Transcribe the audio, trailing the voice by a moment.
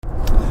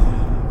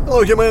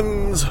Hello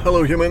humans,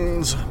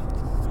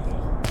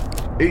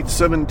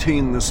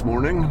 8:17 this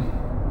morning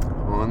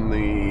on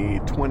the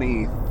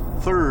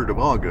 23rd of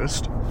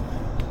August,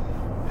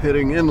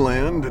 heading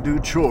inland to do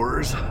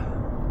chores.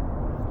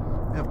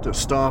 Have to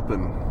stop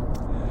and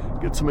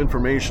get some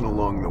information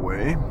along the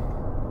way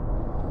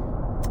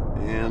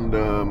and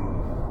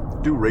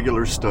do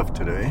regular stuff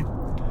today.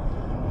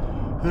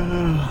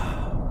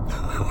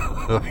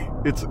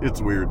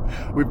 It's weird.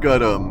 We've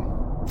got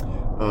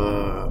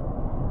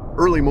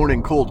early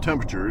morning cold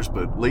temperatures,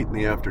 but late in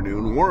the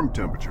afternoon warm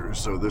temperatures.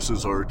 So this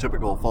is our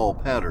typical fall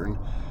pattern,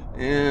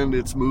 and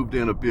it's moved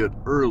in a bit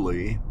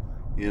early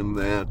in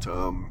that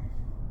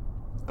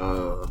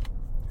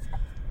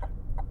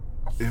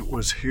it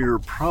was here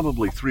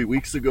probably 3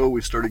 weeks ago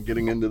we started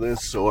getting into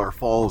this, so our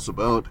fall is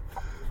about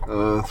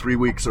 3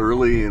 weeks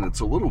early, and it's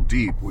a little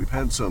deep. We've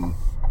had some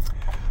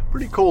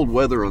pretty cold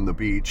weather on the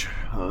beach,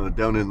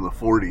 down in the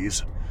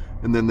 40s,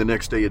 and then the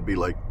next day it'd be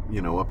like,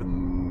 up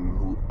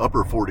in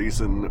upper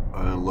 40s and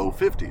low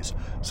 50s.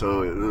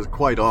 So it was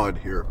quite odd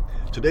here.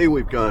 Today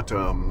we've got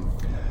a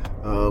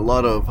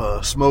lot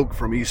of smoke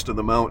from east of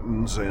the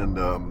mountains and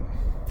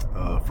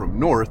from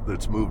north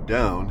that's moved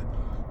down,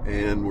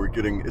 and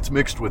it's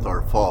mixed with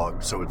our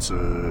fog, so it's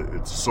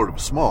sort of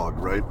smog,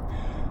 right?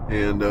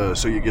 And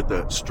so you get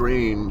that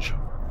strange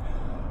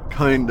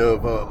kind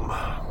of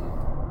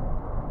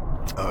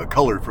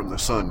color from the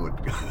sun, which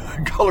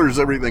colors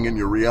everything in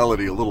your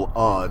reality a little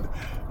odd,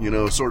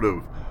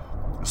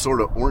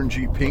 sort of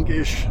orangey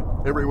pinkish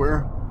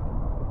everywhere.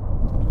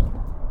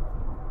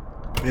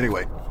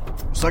 Anyway,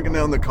 sucking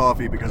down the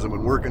coffee because I've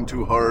been working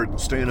too hard and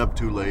staying up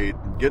too late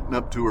and getting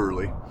up too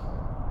early,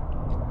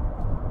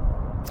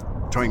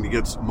 trying to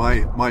get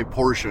my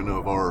portion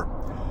of our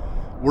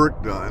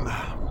work done.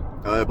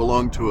 I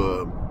belong to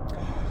a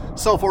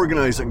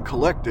self-organizing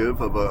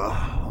collective of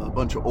a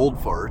bunch of old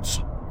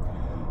farts.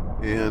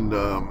 And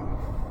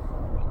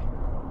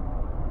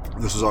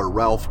this is our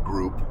Ralph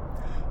group,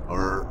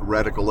 our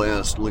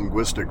radical-ass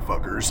linguistic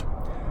fuckers.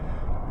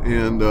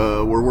 And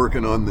we're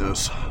working on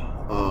this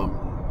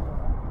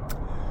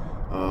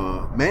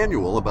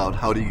manual about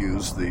how to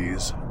use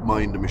these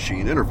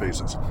mind-to-machine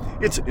interfaces.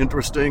 It's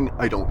interesting.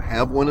 I don't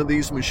have one of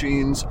these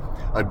machines.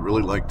 I'd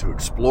really like to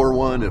explore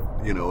one if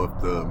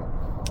the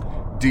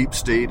deep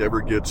state ever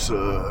gets,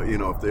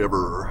 if they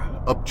ever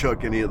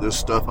upchuck any of this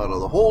stuff out of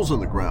the holes in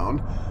the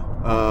ground.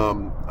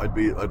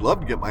 I'd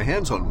love to get my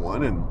hands on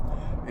one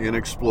and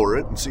explore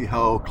it and see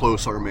how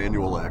close our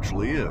manual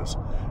actually is.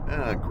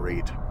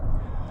 Great.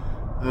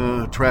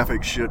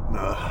 Traffic shit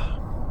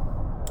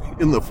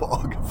in the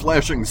fog.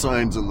 Flashing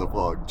signs in the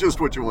fog. Just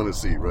what you want to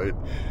see, right?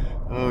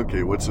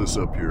 Okay, what's this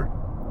up here?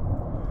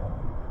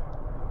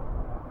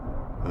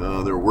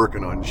 They're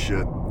working on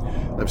shit.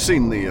 I've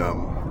seen the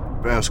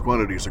vast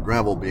quantities of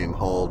gravel being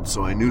hauled,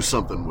 so I knew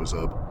something was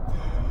up.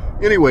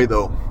 Anyway,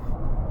 though,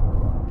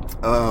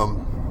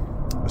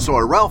 so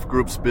our Ralph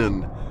group's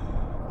been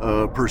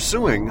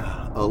pursuing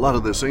a lot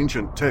of this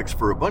ancient text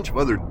for a bunch of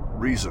other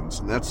reasons,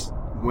 and that's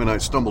when I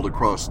stumbled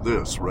across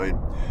this, right?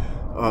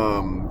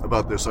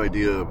 About this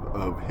idea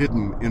of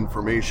hidden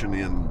information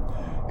in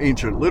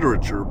ancient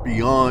literature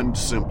beyond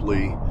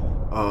simply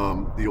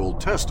the Old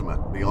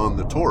Testament, beyond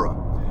the Torah,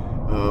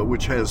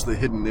 which has the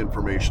hidden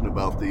information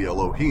about the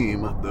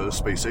Elohim, the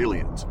space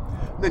aliens.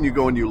 And then you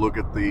go and you look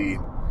at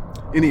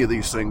any of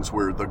these things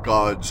where the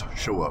gods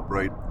show up,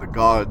 right? The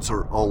gods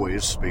are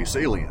always space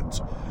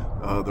aliens.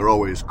 They're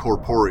always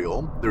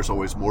corporeal. There's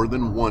always more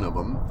than one of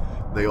them.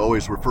 They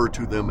always refer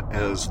to them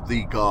as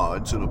the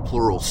gods in a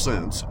plural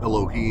sense: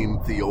 Elohim,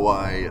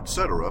 Theoi,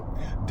 etc.,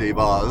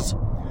 Devas.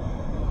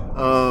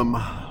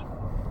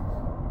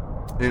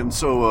 And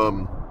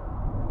so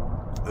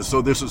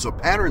this is a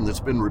pattern that's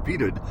been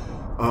repeated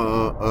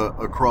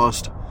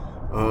across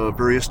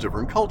various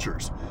different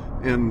cultures.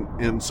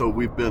 And so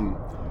we've been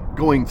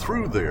going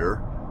through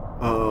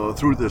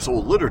through this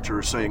old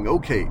literature, saying,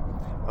 okay,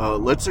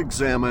 let's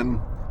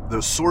examine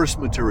the source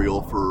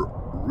material for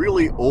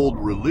really old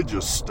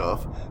religious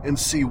stuff and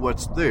see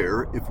what's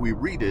there if we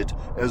read it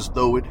as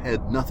though it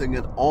had nothing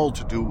at all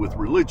to do with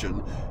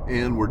religion,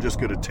 and we're just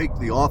going to take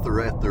the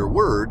author at their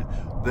word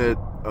that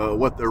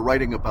what they're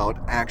writing about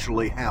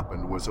actually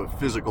happened, was a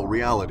physical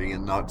reality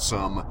and not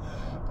some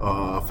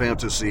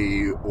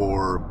fantasy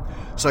or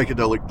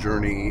psychedelic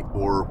journey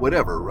or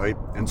whatever, right?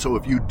 And so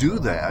if you do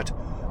that,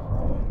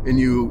 and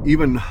you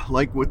even,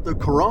 like with the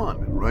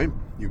Quran, right?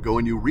 You go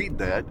and you read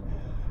that,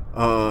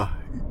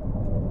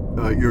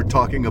 you're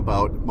talking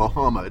about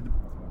Muhammad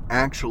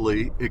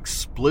actually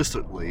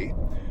explicitly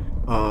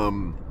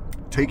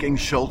taking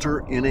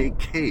shelter in a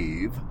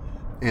cave,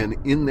 and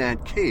in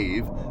that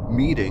cave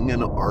meeting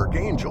an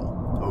archangel.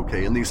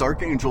 Okay, and these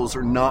archangels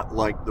are not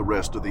like the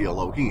rest of the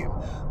Elohim.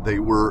 They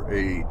were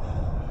a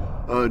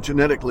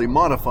genetically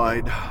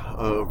modified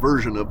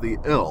version of the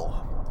El.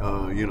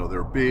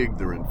 They're big,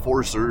 they're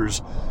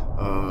enforcers,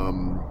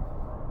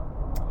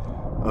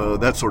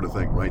 that sort of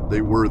thing, right?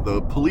 They were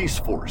the police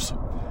force.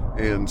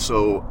 And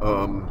so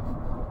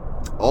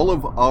a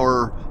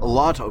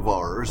lot of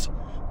ours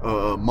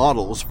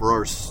models for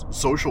our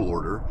social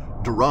order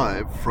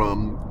derive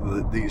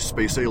from these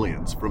space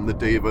aliens, from the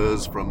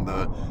Devas, from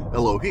the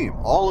Elohim,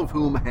 all of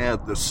whom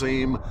had the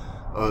same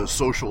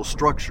social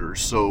structure.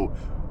 So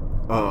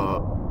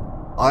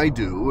I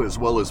do, as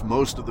well as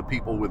most of the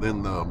people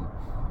within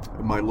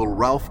my little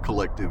Ralph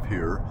collective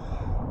here,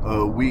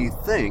 we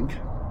think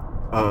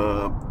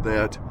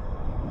that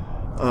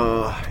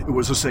it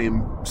was the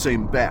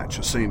same batch,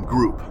 the same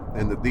group,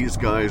 and that these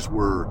guys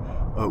were,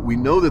 we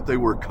know that they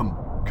were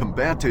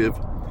combative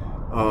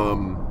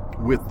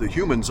with the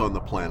humans on the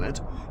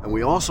planet, and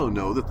we also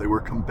know that they were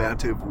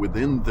combative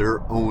within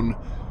their own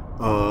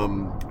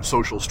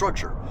social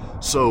structure.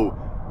 So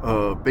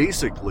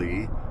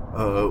basically,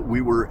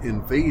 we were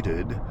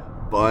invaded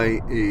by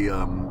a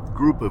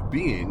group of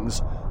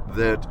beings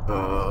that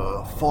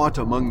fought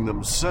among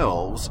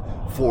themselves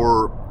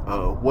for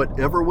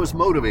whatever was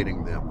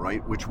motivating them,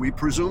 right? Which we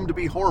presume to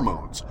be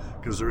hormones,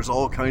 because there's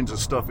all kinds of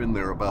stuff in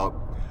there about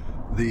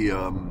the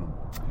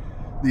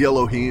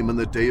Elohim and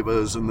the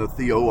Devas and the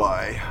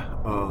Theoi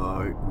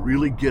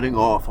really getting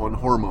off on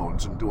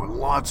hormones and doing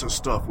lots of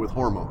stuff with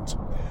hormones.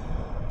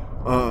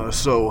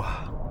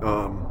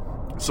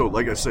 So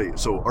like I say,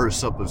 so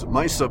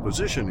my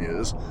supposition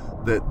is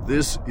that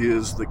this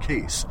is the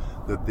case,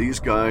 that these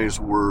guys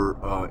were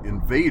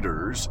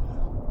invaders,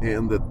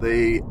 and that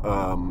they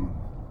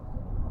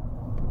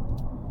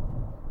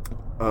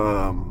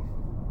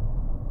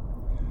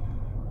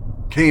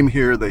came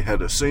here. They had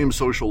the same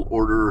social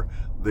order.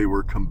 They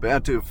were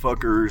combative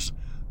fuckers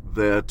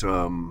that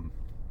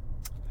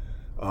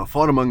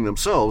fought among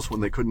themselves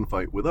when they couldn't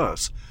fight with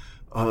us.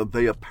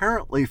 They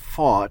apparently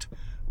fought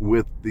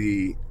with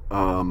the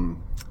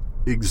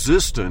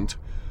existent,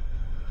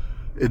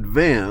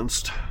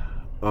 advanced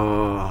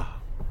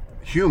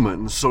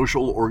human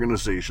social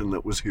organization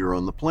that was here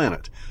on the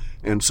planet.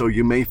 And so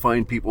you may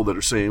find people that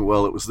are saying,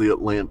 well, it was the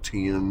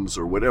Atlanteans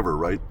or whatever,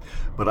 right?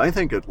 But I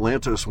think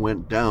Atlantis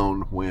went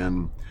down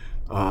when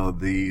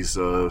these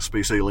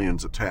space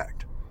aliens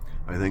attacked.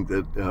 I think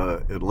that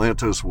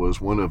Atlantis was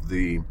one of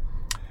the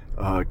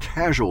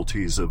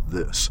casualties of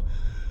this.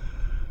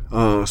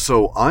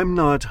 So I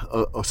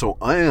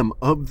am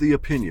of the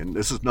opinion,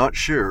 this is not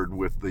shared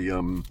with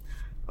the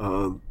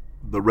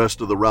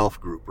rest of the Ralph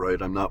group, right?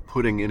 I'm not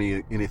putting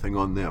anything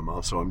on them.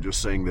 So I'm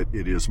just saying that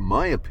it is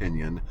my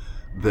opinion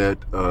that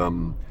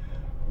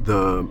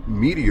the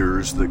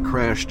meteors that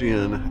crashed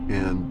in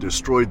and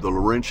destroyed the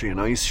Laurentian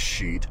ice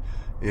sheet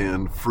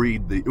and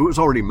freed it was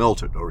already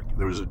melted, or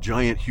there was a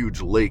giant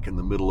huge lake in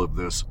the middle of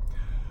this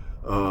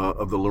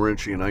of the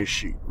Laurentian ice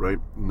sheet, right?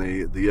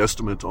 And the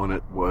estimate on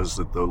it was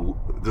that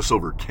this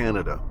over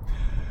Canada,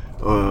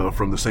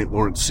 from the St.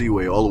 Lawrence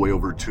Seaway all the way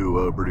over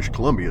to British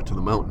Columbia, to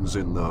the mountains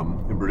in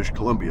British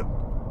Columbia,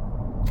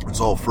 it's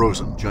all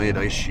frozen, giant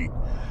ice sheet.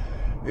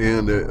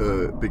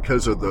 And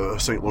because of the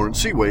St.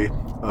 Lawrence Seaway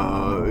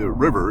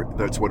river,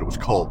 that's what it was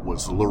called,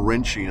 was the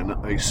Laurentian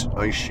ice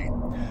sheet.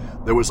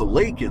 There was a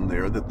lake in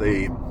there that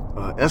they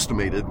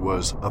estimated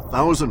was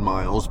 1,000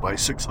 miles by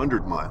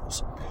 600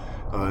 miles.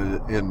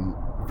 And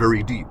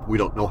very deep. We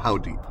don't know how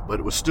deep, but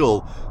it was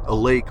still a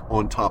lake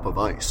on top of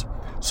ice.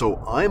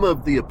 So I'm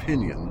of the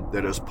opinion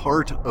that as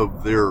part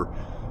of their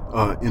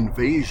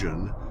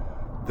invasion,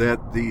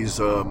 that these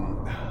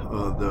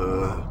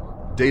the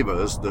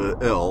Devas, the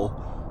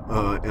El,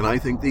 and I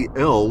think the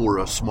El were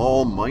a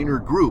small minor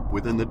group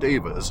within the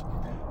Devas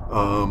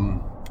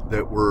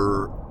that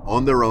were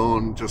on their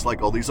own, just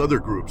like all these other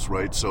groups,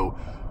 right? So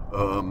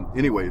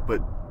anyway,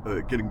 but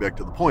getting back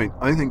to the point,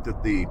 I think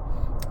that the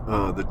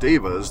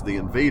Devas, the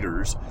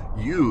invaders,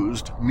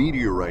 used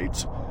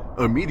meteors,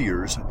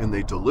 and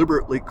they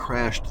deliberately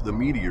crashed the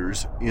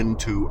meteors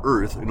into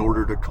Earth in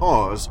order to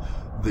cause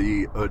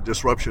the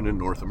disruption in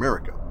North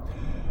America,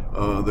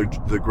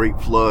 the Great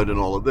Flood and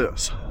all of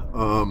this.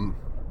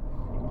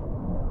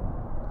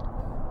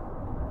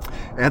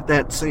 At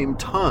that same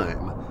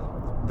time,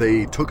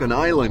 they took an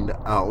island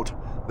out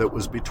that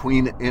was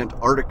between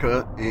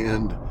Antarctica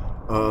and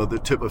the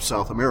tip of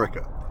South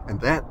America, and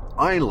that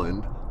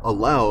island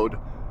allowed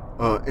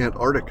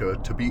Antarctica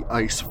to be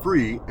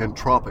ice-free and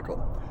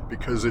tropical,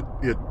 because it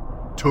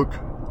took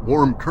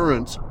warm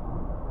currents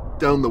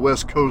down the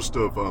west coast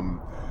of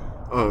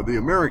the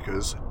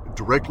Americas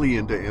directly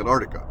into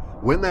Antarctica.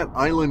 When that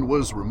island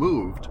was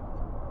removed,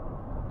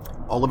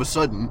 all of a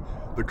sudden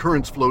the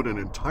currents flowed an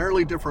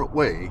entirely different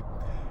way,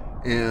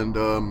 and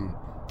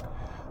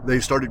they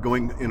started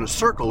going in a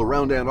circle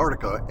around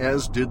Antarctica,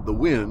 as did the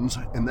winds,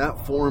 and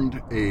that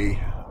formed a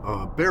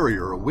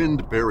barrier, a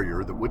wind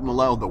barrier that wouldn't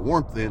allow the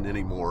warmth in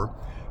anymore,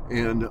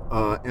 and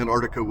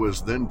Antarctica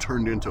was then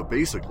turned into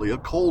basically a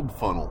cold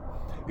funnel.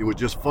 It would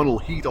just funnel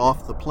heat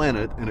off the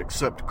planet and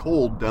accept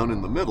cold down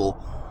in the middle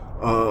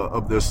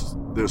of this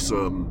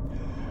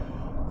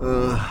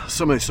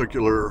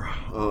semicircular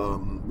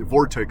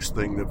vortex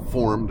thing that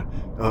formed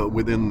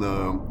within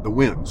the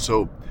wind.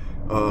 So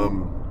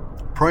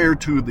prior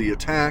to the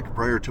attack,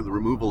 prior to the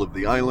removal of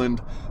the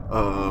island,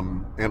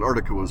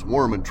 Antarctica was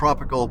warm and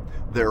tropical.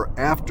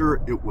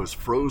 Thereafter, it was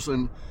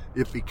frozen.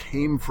 It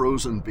became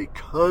frozen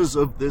because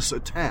of this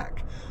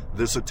attack.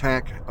 This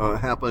attack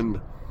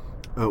happened,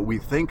 we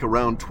think,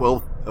 around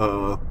 12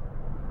 to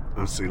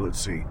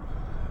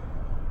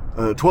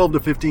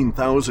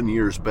 15,000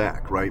 years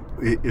back, right?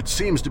 It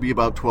seems to be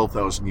about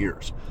 12,000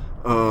 years.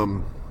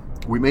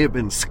 We may have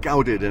been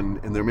scouted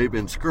and there may have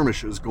been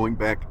skirmishes going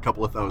back a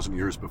couple of thousand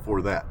years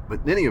before that.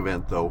 But in any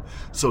event, though,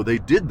 so they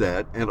did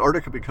that.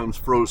 Antarctica becomes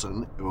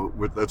frozen.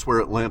 That's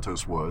where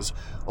Atlantis was.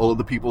 All of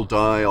the people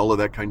die, all of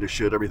that kind of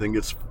shit. Everything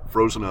gets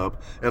frozen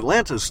up.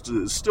 Atlantis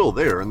is still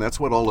there, and that's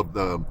what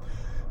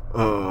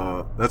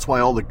that's why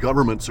all the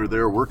governments are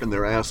there working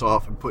their ass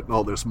off and putting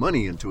all this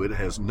money into it. It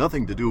has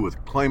nothing to do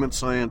with climate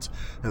science,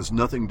 has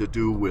nothing to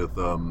do with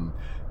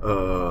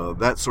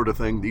that sort of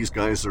thing. These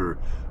guys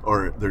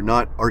they're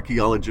not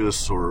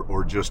archaeologists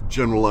or just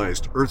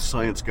generalized earth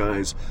science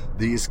guys.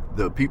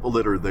 The people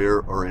that are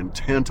there are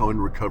intent on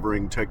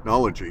recovering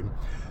technology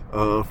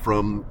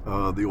from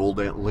the old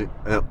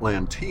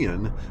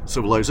Atlantean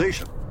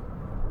civilization.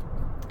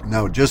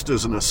 Now, just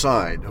as an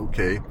aside,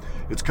 okay,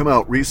 it's come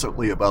out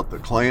recently about the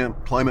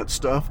climate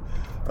stuff,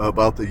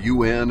 about the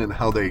UN and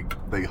how they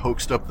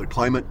hoaxed up the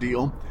climate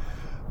deal.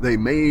 They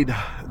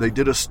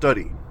did a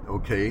study,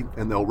 okay,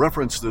 and they'll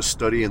reference this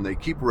study and they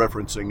keep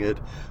referencing it,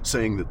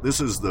 saying that this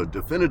is the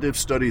definitive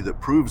study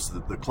that proves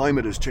that the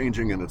climate is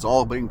changing and it's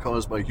all being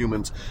caused by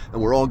humans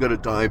and we're all going to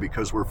die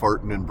because we're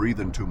farting and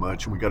breathing too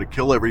much and we got to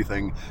kill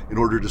everything in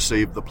order to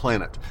save the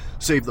planet.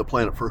 Save the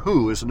planet for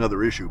who is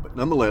another issue, but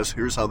nonetheless,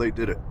 here's how they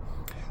did it.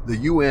 The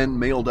UN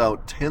mailed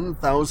out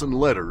 10,000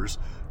 letters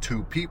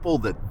to people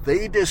that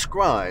they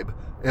describe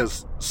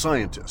as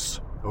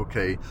scientists.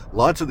 Okay,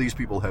 lots of these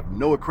people have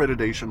no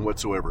accreditation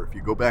whatsoever. If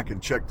you go back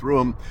and check through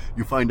them,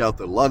 you find out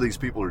that a lot of these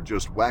people are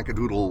just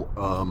wackadoodle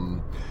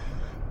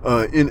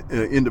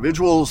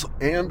individuals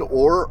and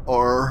or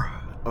are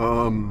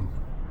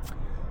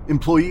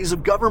employees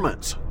of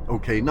governments.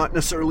 Okay, not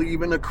necessarily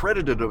even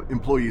accredited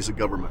employees of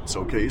governments.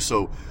 Okay,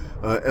 so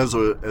as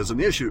an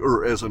issue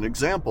or as an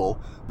example,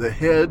 the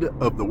head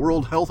of the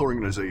World Health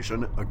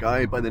Organization, a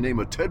guy by the name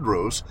of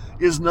Tedros,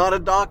 is not a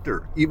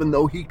doctor, even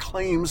though he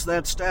claims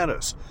that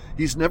status.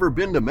 He's never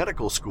been to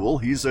medical school.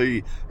 He's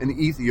an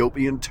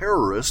Ethiopian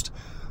terrorist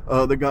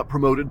that got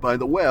promoted by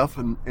the WEF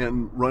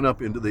and run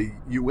up into the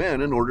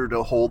UN in order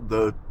to hold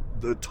the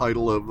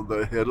title of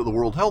the head of the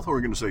World Health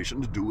Organization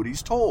to do what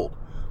he's told.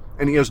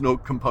 And he has no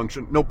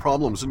compunction, no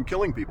problems in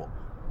killing people.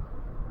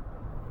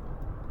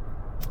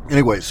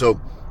 Anyway,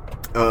 so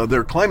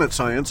their climate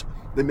science,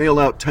 they mailed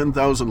out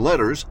 10,000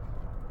 letters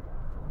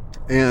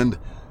and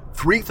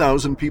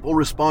 3,000 people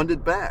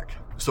responded back.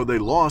 So they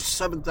lost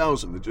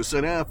 7,000. They just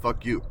said,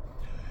 fuck you.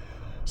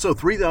 So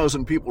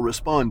 3,000 people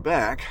respond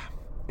back,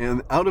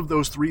 and out of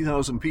those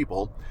 3,000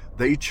 people,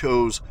 they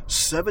chose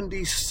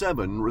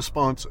 77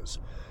 responses.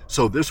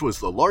 So this was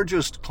the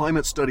largest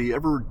climate study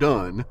ever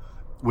done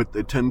with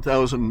the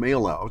 10,000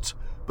 mail-outs,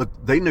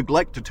 but they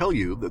neglect to tell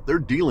you that they're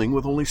dealing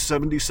with only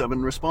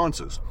 77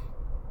 responses.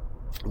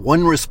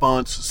 One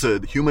response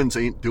said, humans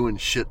ain't doing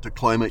shit to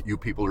climate, you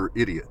people are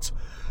idiots.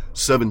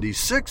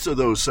 76 of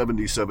those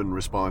 77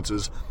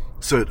 responses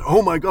said,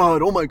 oh my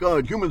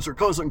God, humans are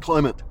causing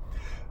climate.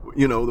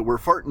 You know, that we're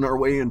farting our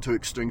way into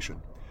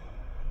extinction.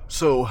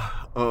 So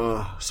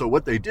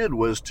what they did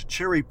was to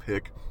cherry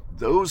pick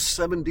those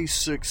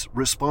 76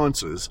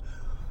 responses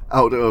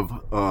out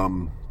of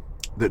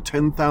the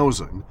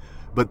 10,000,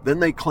 but then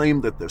they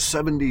claimed that the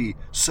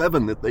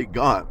 77 that they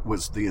got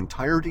was the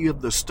entirety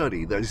of the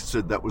study. They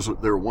said that was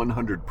their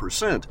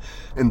 100%,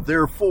 and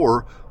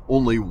therefore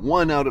only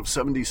 1 out of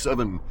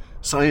 77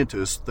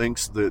 scientists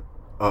thinks that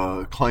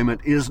climate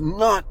is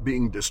not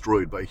being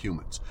destroyed by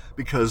humans,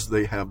 because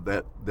they have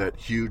that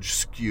huge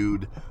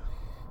skewed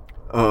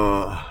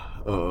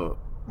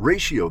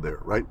ratio there,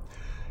 right?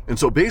 And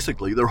so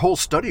basically their whole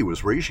study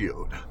was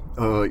ratioed.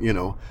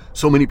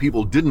 So many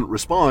people didn't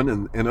respond,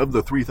 and of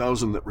the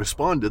 3,000 that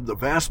responded, the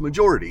vast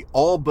majority,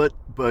 all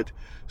but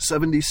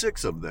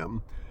 76 of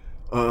them,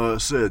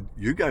 said,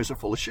 you guys are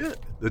full of shit.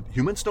 That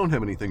humans don't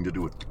have anything to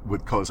do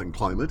with causing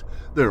climate.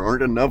 There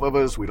aren't enough of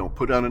us. We don't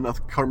put out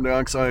enough carbon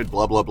dioxide,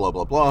 blah, blah, blah,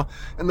 blah, blah.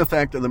 And the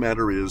fact of the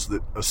matter is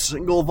that a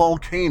single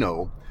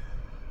volcano,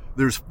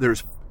 there's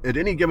at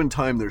any given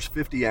time, there's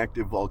 50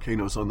 active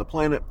volcanoes on the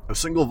planet. A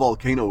single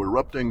volcano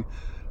erupting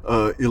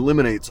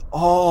eliminates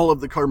all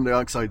of the carbon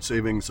dioxide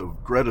savings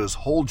of Greta's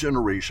whole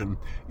generation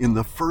in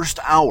the first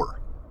hour.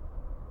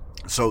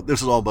 So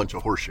this is all a bunch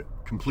of horseshit,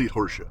 complete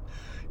horseshit.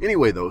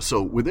 Anyway, though,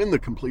 so within the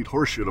complete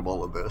horseshit of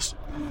all of this,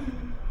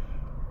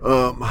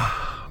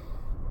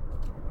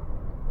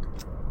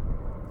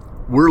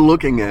 we're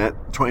looking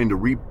at trying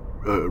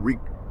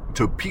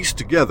to piece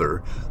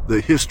together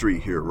the history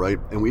here, right?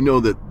 And we know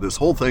that this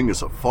whole thing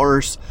is a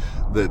farce,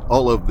 that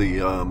all of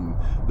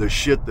the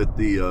shit that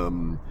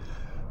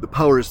the the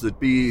powers that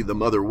be, the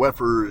mother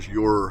weffers,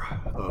 your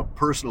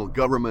personal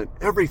government,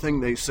 everything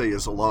they say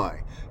is a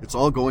lie. It's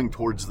all going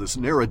towards this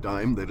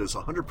Naradigm that is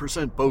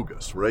 100%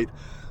 bogus, right?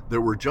 There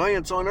were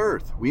giants on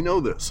Earth. We know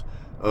this.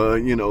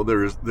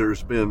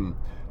 There's been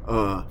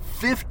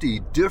 50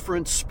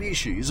 different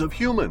species of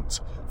humans.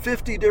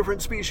 50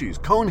 different species.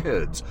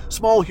 Coneheads,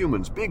 small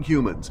humans, big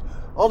humans,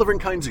 all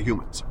different kinds of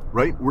humans,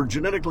 right? We're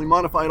genetically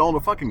modified all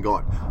the fucking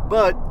gone.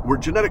 But we're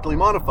genetically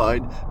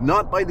modified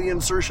not by the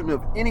insertion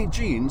of any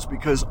genes,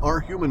 because our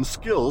human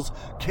skills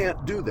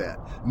can't do that.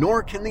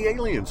 Nor can the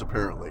aliens,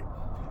 apparently.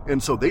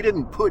 And so they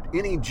didn't put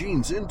any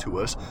genes into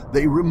us.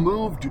 They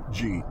removed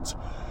genes.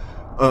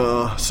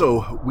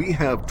 So we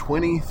have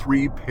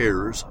 23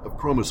 pairs of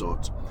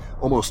chromosomes.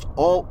 Almost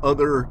all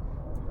other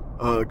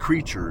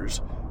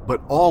creatures, but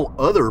all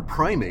other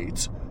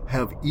primates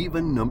have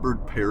even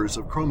numbered pairs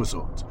of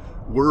chromosomes.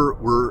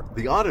 We're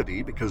the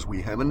oddity because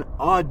we have an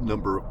odd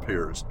number of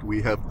pairs.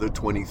 We have the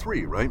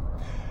 23, right?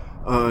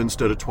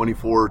 Instead of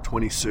 24,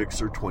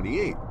 26, or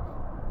 28,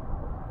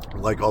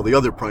 like all the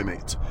other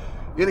primates.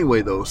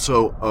 Anyway, though,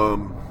 so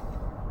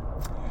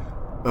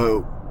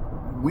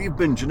we've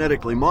been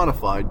genetically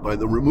modified by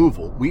the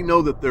removal. We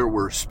know that there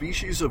were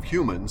species of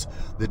humans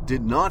that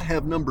did not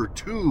have number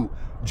 2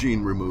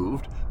 gene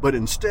removed, but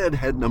instead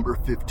had number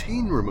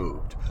 15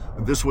 removed.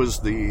 This was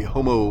the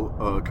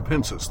Homo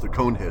capensis, the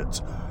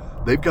coneheads.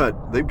 They've got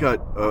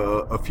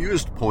a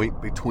fused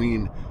point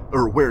between,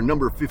 or where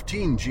number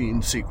 15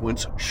 gene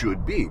sequence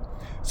should be.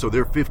 So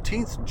their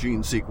 15th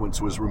gene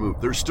sequence was removed.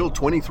 There's still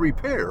 23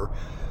 pair,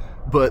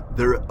 but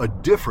they're a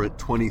different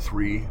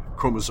 23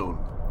 chromosome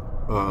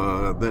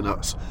than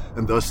us,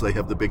 and thus they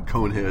have the big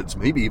cone heads,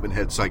 maybe even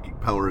had psychic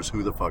powers,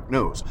 who the fuck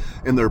knows.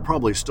 And there are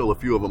probably still a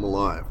few of them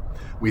alive.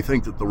 We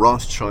think that the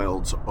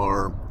Rothschilds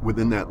are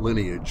within that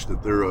lineage,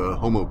 that they're a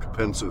Homo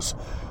capensis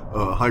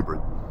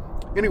hybrid.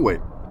 Anyway,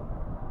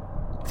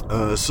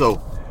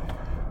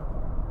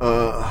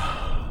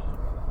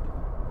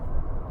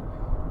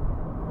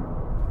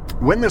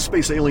 when the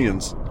space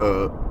aliens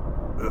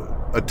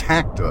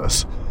attacked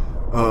us,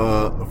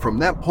 from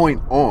that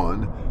point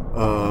on,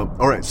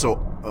 all right,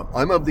 so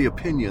I'm of the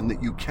opinion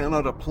that you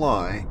cannot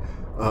apply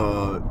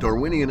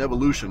Darwinian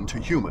evolution to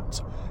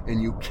humans, and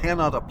you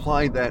cannot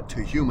apply that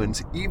to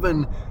humans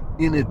even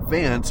in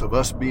advance of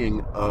us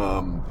being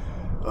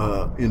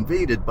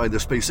invaded by the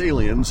space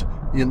aliens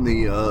in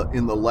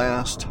the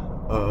last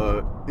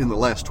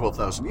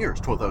 12,000 years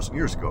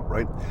ago,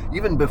 right?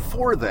 Even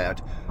before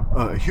that,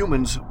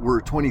 humans were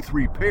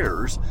 23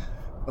 pairs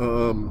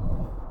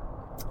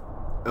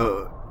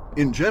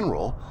in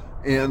general,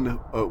 and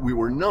we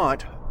were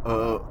not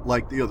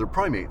like the other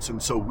primates,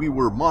 and so we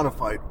were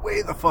modified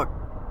way the fuck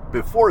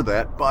before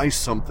that by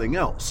something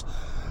else.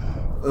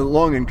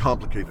 Long and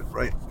complicated,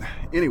 right?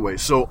 Anyway,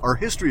 so our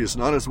history is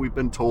not as we've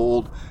been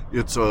told.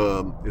 It's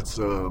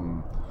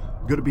going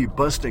to be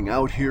busting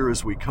out here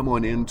as we come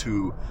on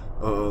into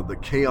the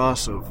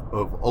chaos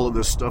of all of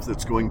this stuff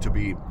that's going to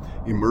be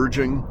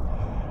emerging,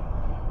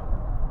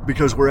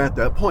 because we're at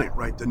that point,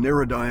 right? The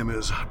Naradigm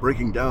is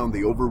breaking down.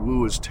 The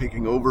Overwoo is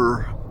taking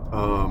over.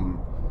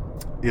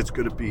 It's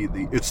going to be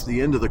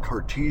the end of the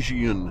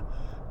Cartesian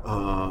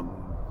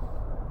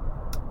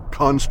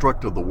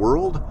construct of the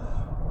world,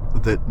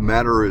 that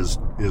matter is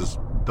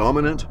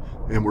dominant,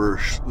 and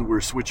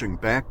we're switching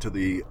back to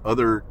the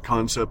other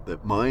concept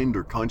that mind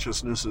or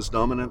consciousness is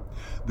dominant.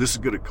 This is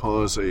going to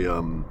cause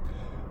a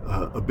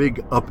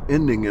big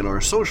upending in our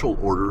social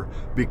order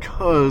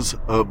because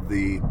of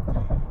the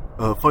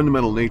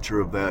fundamental nature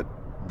of that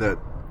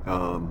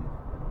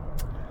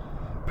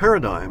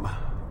paradigm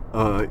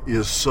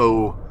is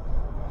so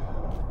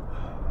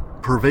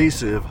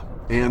pervasive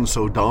and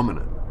so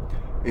dominant,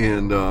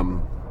 and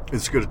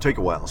it's going to take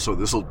a while. So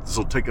this will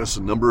take us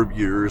a number of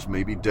years,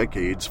 maybe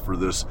decades, for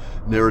this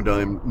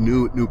Naradigm,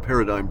 new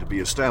paradigm to be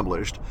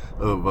established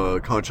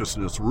of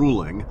consciousness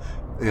ruling,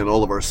 and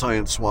all of our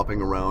science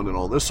swapping around and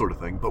all this sort of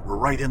thing. But we're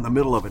right in the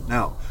middle of it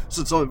now,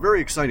 so it's a very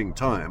exciting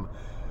time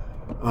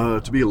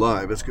to be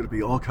alive. It's going to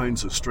be all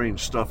kinds of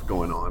strange stuff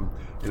going on,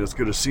 and it's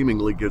going to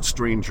seemingly get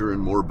stranger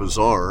and more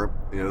bizarre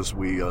as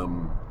we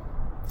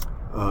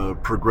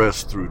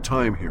progress through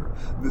time here.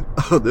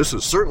 This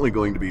is certainly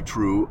going to be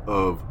true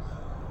of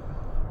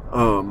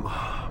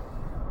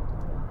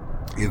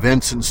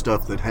events and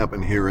stuff that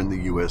happen here in the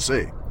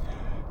USA.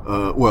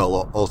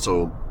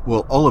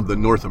 All of the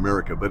North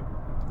America, but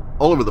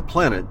all over the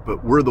planet.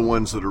 But we're the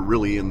ones that are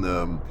really in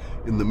the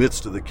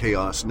midst of the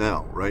chaos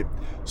now, right?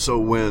 So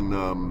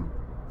when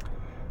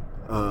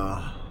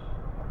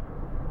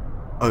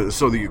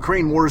so the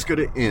Ukraine war is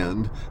going to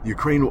end. The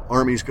Ukraine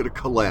army is going to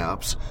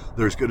collapse.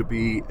 There's going to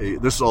be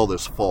this is all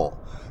this fall.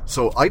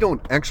 So I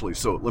don't actually.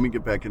 So let me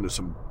get back into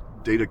some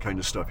data kind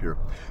of stuff here.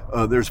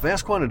 There's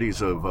vast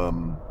quantities of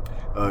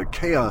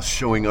chaos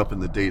showing up in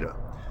the data.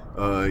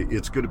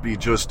 It's going to be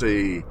just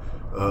a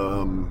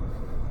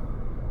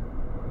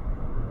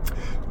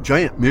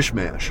giant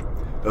mishmash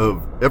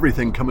of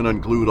everything coming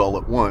unglued all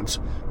at once.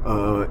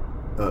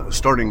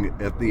 starting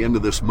at the end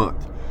of this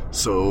month.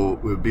 So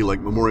it would be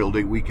like Memorial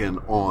Day weekend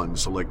on.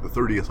 So like the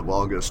 30th of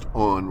August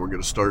on, we're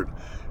going to start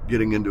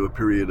getting into a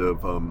period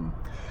of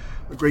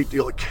a great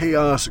deal of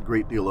chaos, a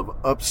great deal of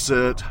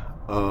upset.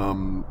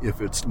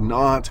 If it's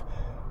not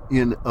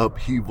in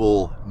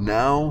upheaval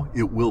now,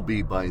 it will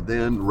be by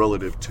then,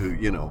 relative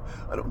to,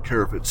 I don't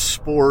care if it's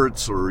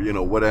sports or,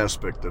 what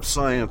aspect of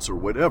science or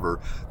whatever.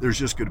 There's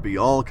just going to be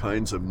all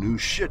kinds of new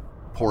shit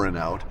pouring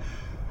out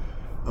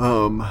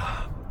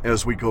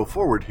as we go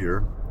forward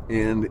here,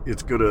 and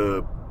it's going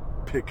to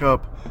pick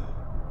up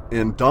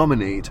and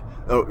dominate.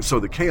 So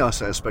the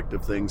chaos aspect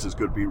of things is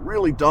going to be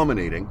really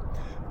dominating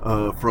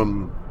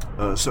from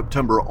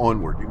September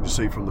onward. You can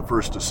say from the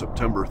 1st of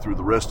September through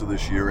the rest of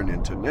this year and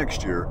into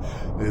next year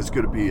is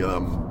going to be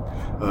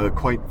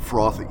quite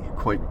frothy,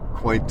 quite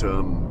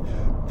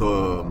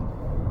the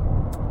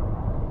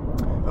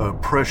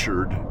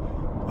pressured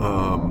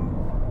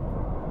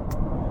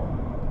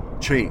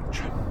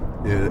change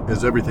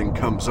as everything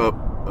comes up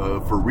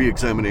for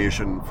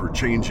re-examination, for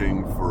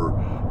changing, for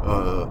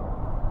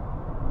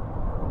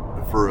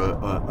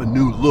a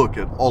new look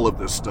at all of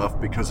this stuff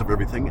because of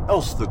everything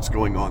else that's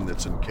going on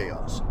that's in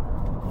chaos.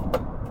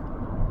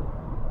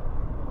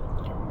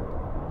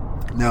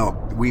 Now,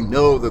 we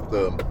know that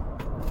the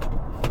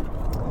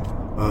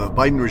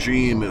Biden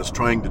regime is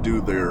trying to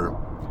do their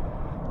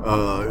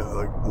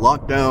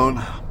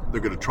lockdown. They're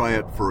going to try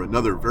it for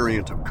another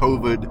variant of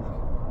COVID.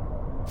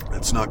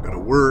 It's not going to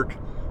work.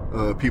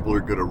 People are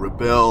going to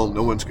rebel.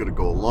 No one's going to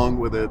go along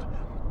with it.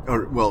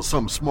 Or, well,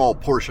 some small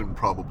portion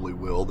probably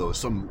will, though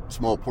some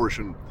small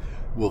portion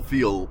will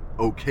feel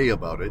okay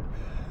about it.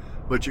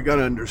 But you got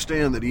to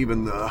understand that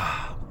even the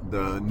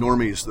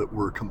normies that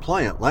were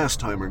compliant last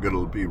time are going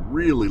to be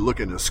really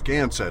looking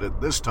askance at it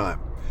this time.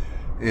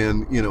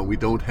 And, we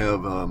don't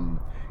have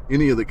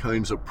any of the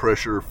kinds of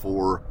pressure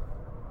for,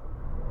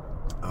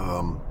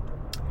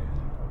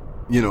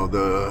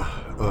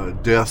 the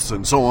deaths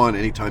and so on.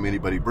 Anytime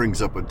anybody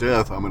brings up a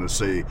death, I'm going to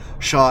say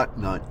shot,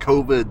 not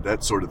COVID,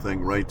 that sort of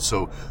thing, right?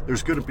 So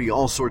there's going to be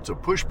all sorts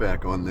of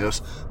pushback on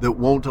this that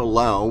won't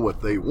allow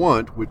what they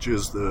want, which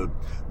is the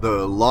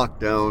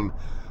lockdown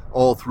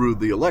all through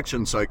the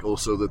election cycle,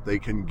 so that they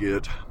can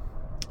get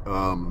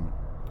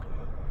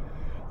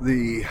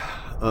the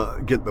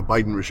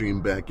Biden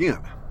regime back in.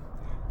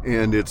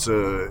 And it's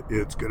going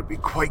to be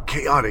quite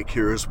chaotic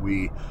here as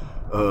we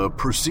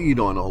proceed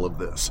on all of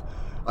this.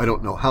 I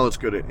don't know how it's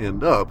going to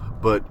end up,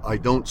 but I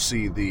don't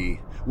see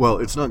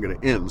it's not going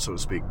to end, so to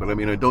speak, but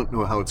I don't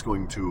know how it's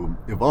going to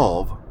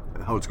evolve,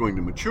 how it's going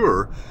to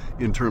mature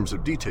in terms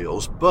of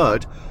details,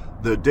 but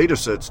the data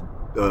sets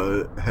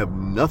have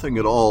nothing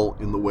at all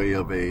in the way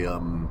of a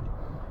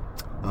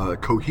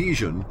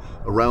cohesion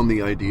around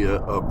the idea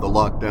of the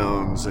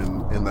lockdowns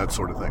and that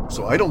sort of thing.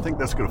 So I don't think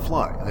that's going to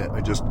fly.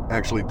 I just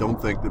actually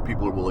don't think that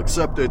people will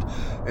accept it,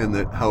 and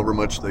that however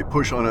much they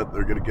push on it,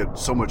 they're going to get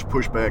so much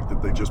pushback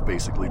that they just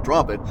basically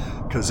drop it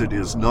because it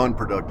is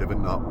non-productive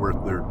and not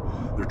worth their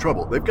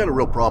trouble. They've got a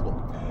real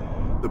problem.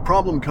 The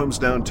problem comes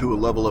down to a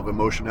level of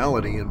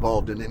emotionality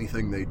involved in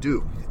anything they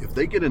do. If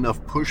they get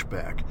enough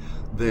pushback,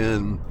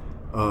 then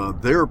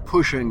their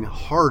pushing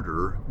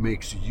harder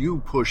makes you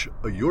push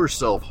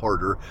yourself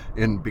harder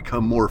and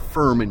become more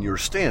firm in your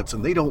stance,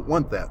 and they don't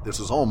want that. This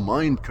is all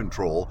mind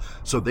control,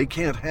 so they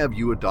can't have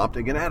you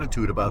adopting an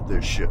attitude about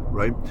this shit,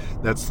 right?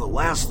 That's the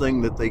last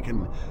thing that they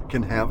can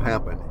have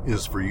happen,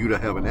 is for you to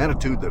have an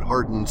attitude that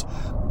hardens,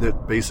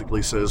 that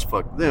basically says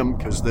fuck them,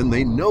 because then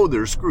they know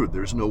they're screwed.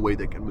 There's no way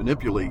they can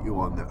manipulate you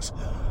on this.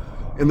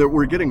 And that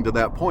we're getting to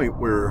that point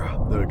where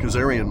the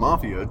Khazarian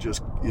mafia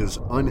just is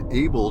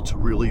unable to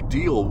really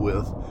deal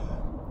with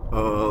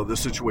the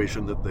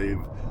situation that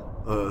they've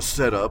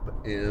set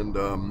up, and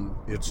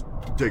its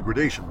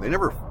degradation. They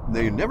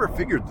never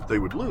figured that they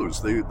would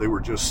lose. They were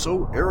just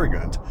so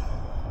arrogant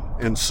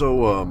and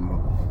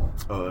so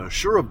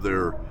sure of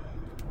their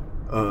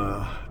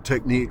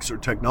techniques or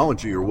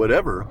technology or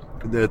whatever,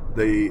 that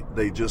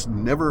they just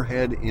never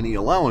had any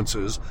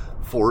allowances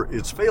for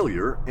its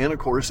failure. And of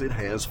course it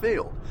has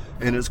failed,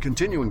 and it's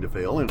continuing to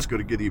fail, and it's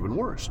going to get even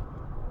worse.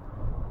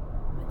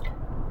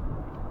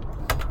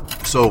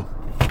 So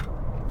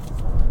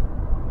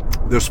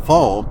this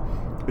fall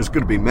is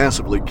going to be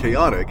massively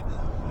chaotic,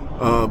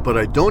 but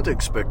I don't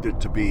expect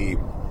it to be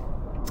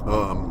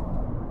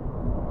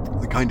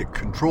the kind of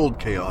controlled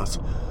chaos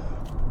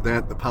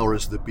that the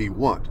powers that be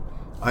want.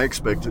 I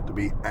expect it to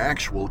be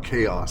actual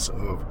chaos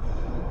of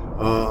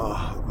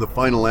the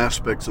final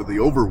aspects of the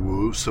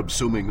overwoo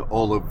subsuming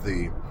all of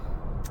the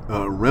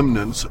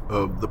remnants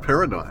of the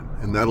paradigm.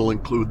 And that'll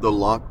include the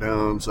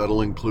lockdowns,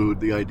 that'll include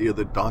the idea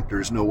that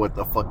doctors know what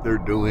the fuck they're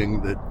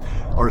doing, that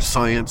our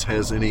science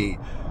has any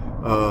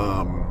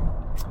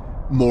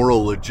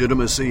moral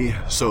legitimacy.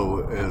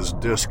 So as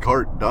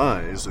Descartes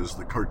dies, as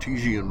the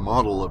Cartesian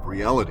model of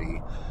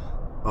reality,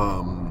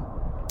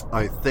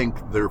 I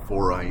think,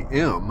 therefore I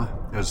am,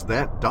 as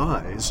that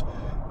dies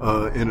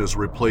and is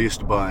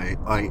replaced by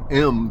I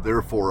am,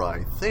 therefore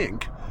I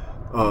think,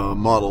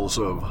 models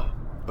of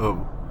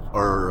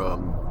our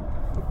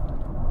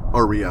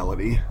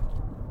reality,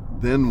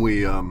 then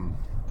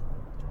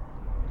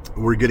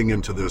we're getting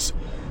into this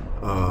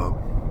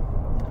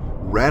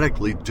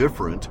radically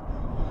different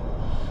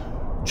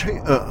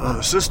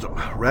system,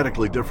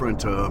 radically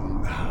different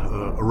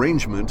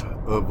arrangement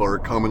of our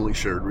commonly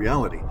shared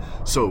reality.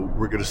 So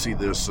we're going to see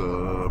this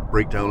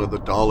breakdown of the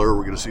dollar.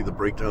 We're going to see the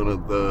breakdown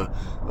of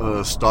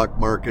the stock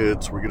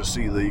markets. We're going to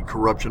see the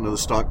corruption of the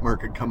stock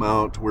market come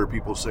out, where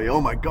people say,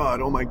 oh my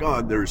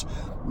God, there's,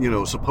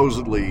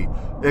 supposedly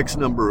X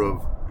number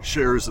of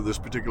shares of this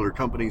particular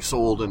company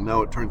sold, and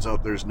now it turns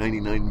out there's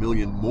 99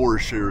 million more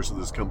shares of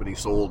this company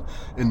sold,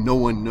 and no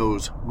one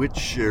knows which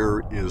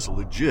share is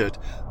legit.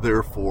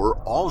 Therefore,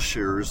 all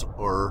shares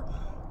are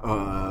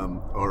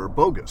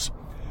bogus,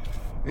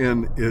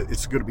 and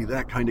it's going to be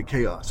that kind of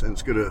chaos, and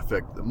it's going to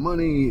affect the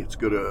money. It's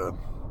going to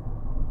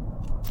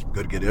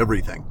get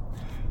everything,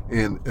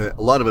 and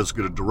a lot of it's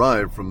going to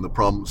derive from the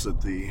problems that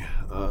the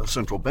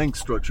central bank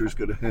structure is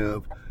going to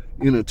have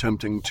in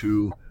attempting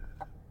to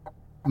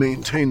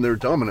maintain their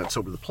dominance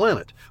over the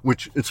planet,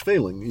 which it's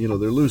failing.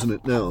 They're losing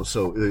it now,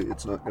 so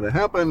it's not going to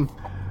happen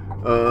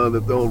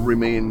that they'll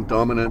remain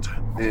dominant.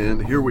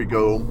 And here we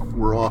go.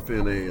 We're off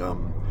in a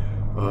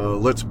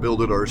let's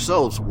build it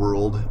ourselves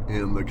world,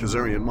 and the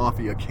Khazarian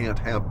Mafia can't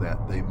have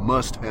that. They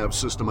must have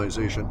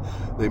systemization.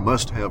 They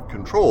must have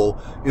control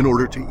in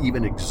order to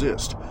even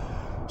exist.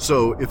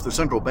 So if the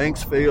central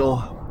banks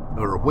fail,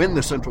 or when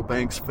the central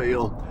banks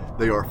fail,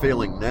 they are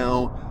failing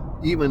now.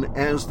 Even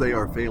as they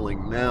are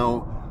failing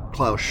now,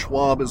 Klaus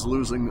Schwab is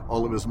losing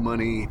all of his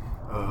money.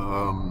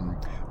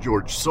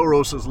 George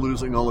Soros is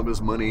losing all of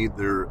his money.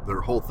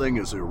 Their whole thing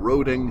is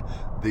eroding.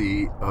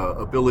 The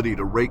ability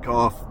to rake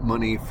off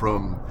money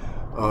from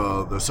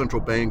the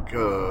central bank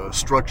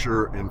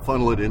structure and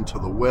funnel it into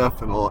the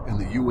WEF and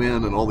the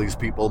UN and all these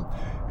people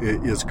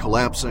is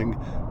collapsing.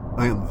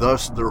 And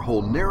thus their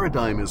whole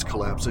paradigm is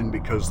collapsing,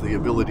 because the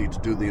ability to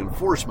do the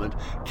enforcement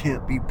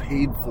can't be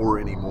paid for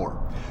anymore.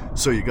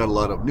 So you got a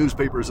lot of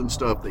newspapers and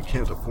stuff. They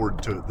can't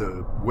afford to,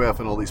 the WEF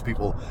and all these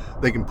people,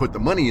 they can put the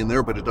money in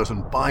there, but it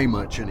doesn't buy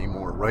much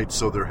anymore, right?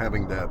 So they're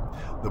having the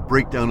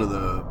breakdown of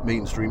the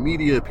mainstream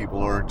media. People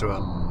aren't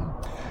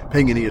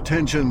paying any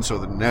attention, so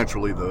that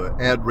naturally the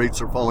ad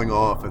rates are falling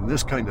off and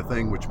this kind of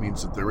thing, which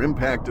means that their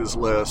impact is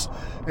less,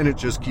 and it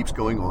just keeps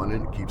going on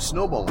and it keeps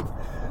snowballing.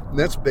 And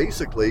that's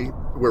basically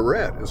where we're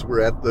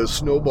at. The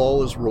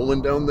snowball is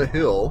rolling down the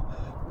hill,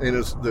 and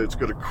it's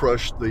going to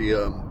crush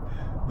the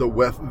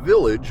WEF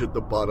village at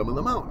the bottom of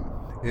the mountain.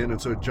 And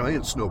it's a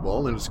giant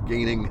snowball, and it's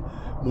gaining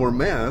more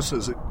mass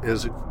as it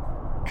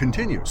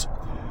continues.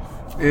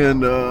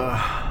 And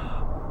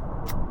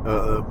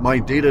my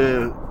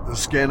data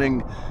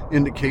scanning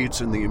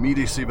indicates in the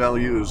immediacy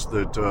values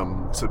that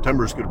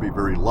September is going to be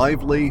very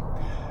lively.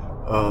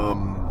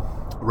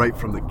 Right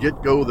from the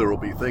get-go, there will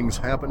be things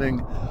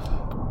happening.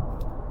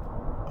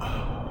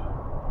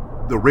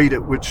 The rate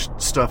at which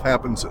stuff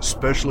happens,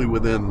 especially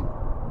within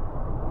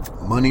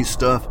money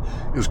stuff,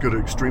 is going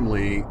to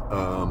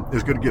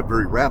get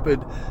very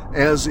rapid.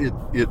 As it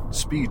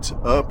speeds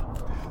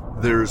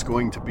up, there's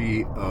going to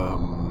be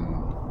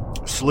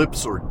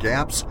slips or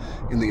gaps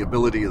in the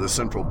ability of the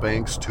central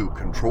banks to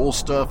control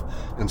stuff,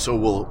 and so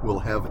we'll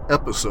have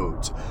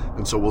episodes,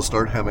 and so we'll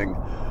start having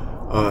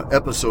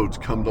episodes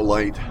come to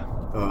light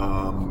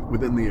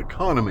within the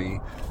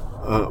economy.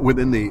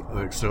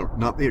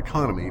 Not the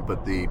economy,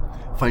 but the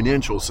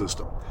financial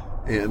system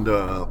and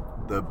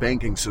the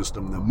banking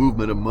system, the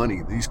movement of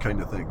money, these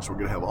kind of things. We're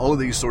going to have all of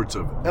these sorts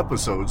of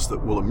episodes that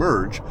will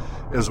emerge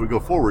as we go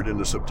forward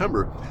into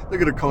September. They're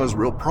going to cause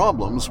real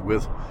problems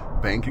with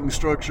banking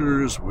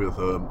structures, with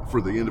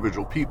for the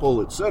individual people,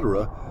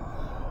 etc.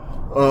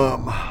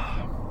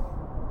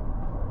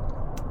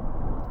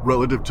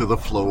 Relative to the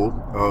flow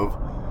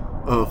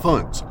of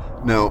funds.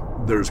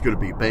 Now, there's going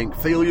to be bank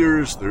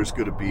failures. There's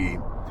going to be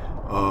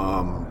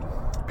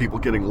people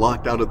getting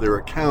locked out of their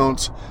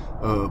accounts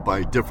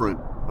by different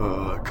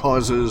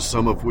causes,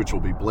 some of which will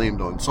be blamed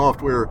on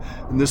software.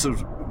 And this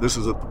is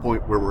at the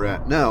point where we're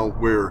at now,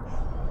 where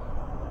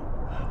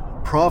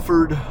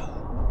proffered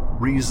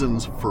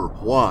reasons for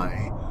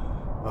why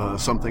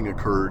something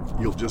occurred,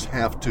 you'll just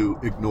have to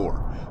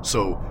ignore.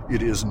 So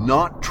it is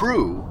not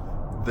true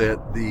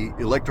that the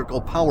electrical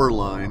power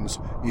lines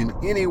in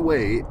any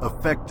way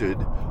affected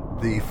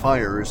the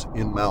fires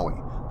in Maui.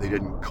 They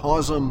didn't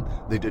cause them,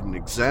 they didn't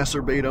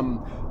exacerbate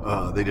them,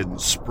 they didn't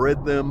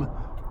spread them.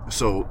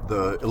 So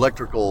the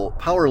electrical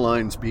power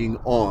lines being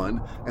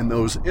on and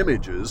those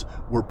images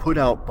were put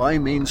out by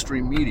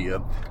mainstream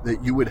media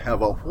that you would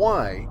have a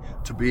why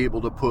to be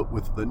able to put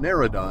with the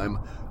paradigm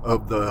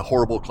of the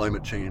horrible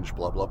climate change,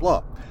 blah, blah,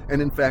 blah.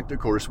 And in fact, of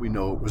course, we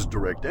know it was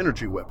direct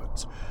energy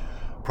weapons,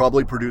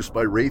 probably produced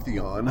by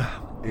Raytheon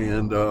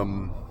and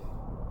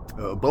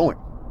Boeing.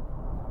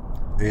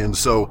 And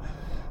so,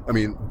 I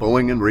mean,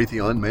 Boeing and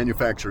Raytheon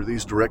manufacture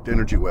these direct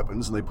energy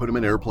weapons, and they put them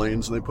in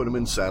airplanes, and they put them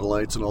in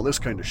satellites, and all this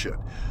kind of shit.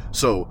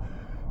 So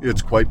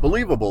it's quite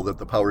believable that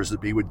the powers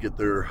that be would get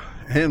their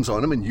hands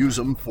on them and use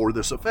them for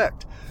this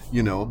effect.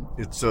 You know,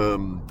 it's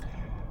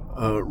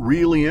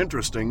really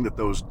interesting that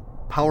those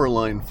power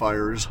line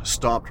fires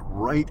stopped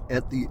right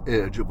at the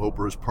edge of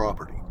Oprah's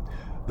property.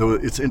 Though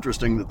it's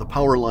interesting that the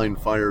power line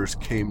fires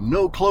came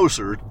no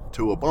closer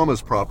to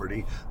Obama's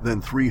property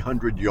than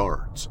 300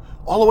 yards,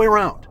 all the way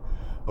around.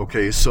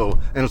 Okay, so,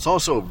 and it's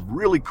also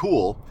really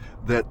cool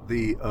that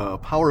the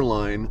power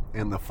line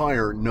and the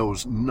fire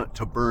knows not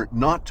to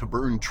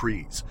burn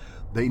trees.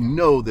 They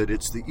know that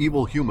it's the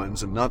evil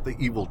humans and not the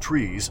evil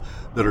trees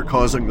that are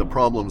causing the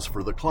problems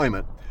for the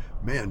climate.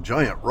 Man,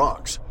 giant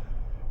rocks.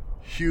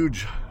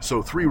 Huge,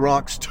 so 3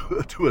 rocks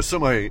to a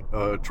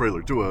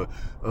semi-trailer, to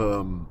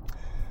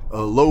a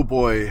low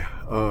boy,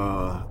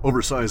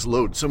 oversized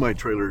load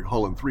semi-trailer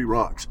hauling 3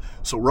 rocks.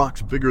 So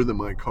rocks bigger than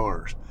my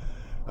cars.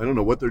 I don't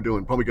know what they're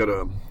doing. Probably got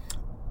to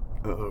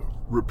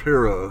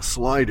repair a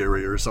slide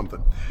area or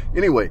something.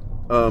 Anyway,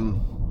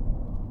 I'm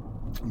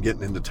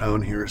getting into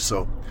town here,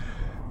 so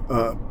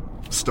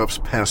stuff's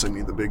passing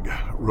me. The big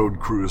road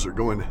crews are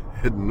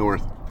heading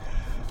north.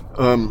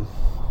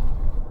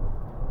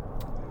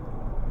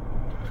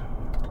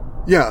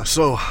 Yeah,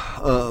 so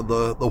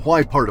the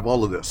why part of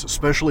all of this,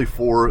 especially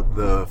for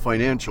the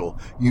financial,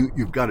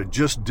 you've got to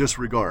just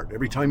disregard.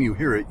 Every time you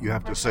hear it, you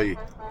have to say,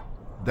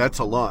 that's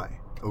a lie,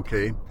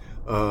 okay?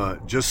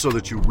 Just so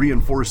that you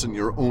reinforce in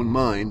your own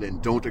mind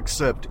and don't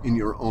accept in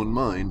your own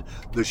mind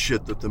the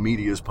shit that the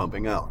media is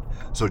pumping out.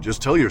 So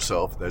just tell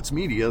yourself, that's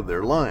media,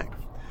 they're lying,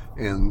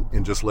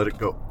 and just let it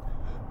go.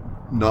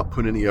 Not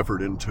put any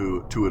effort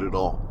into it at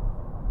all.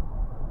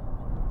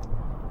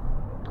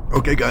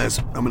 Okay, guys,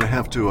 I'm going to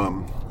have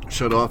to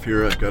shut off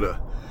here. I've got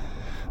to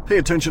pay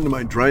attention to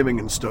my driving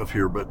and stuff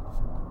here, but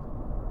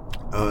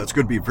it's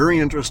going to be very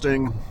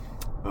interesting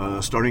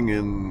starting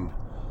in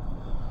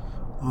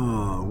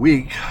a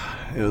week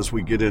as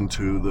we get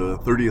into the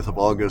 30th of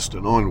August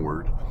and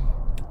onward.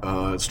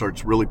 It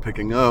starts really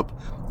picking up.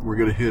 We're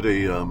going to hit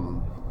a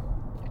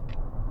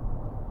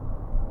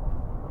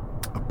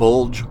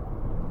bulge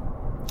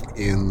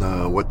in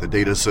what the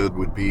data said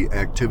would be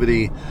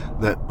activity.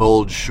 That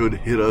bulge should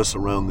hit us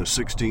around the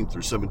 16th or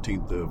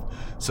 17th of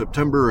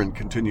September and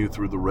continue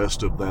through the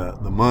rest of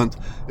the month.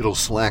 It'll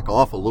slack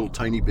off a little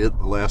tiny bit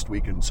the last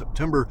week in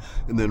September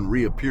and then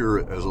reappear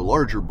as a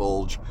larger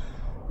bulge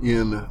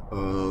in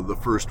the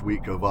first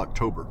week of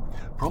October.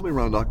 Probably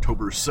around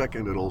October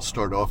 2nd it'll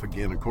start off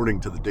again, according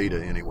to the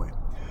data anyway.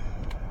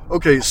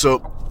 Okay, so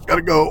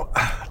gotta go.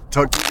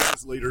 Talk to you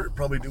guys later.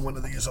 Probably do one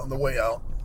of these on the way out.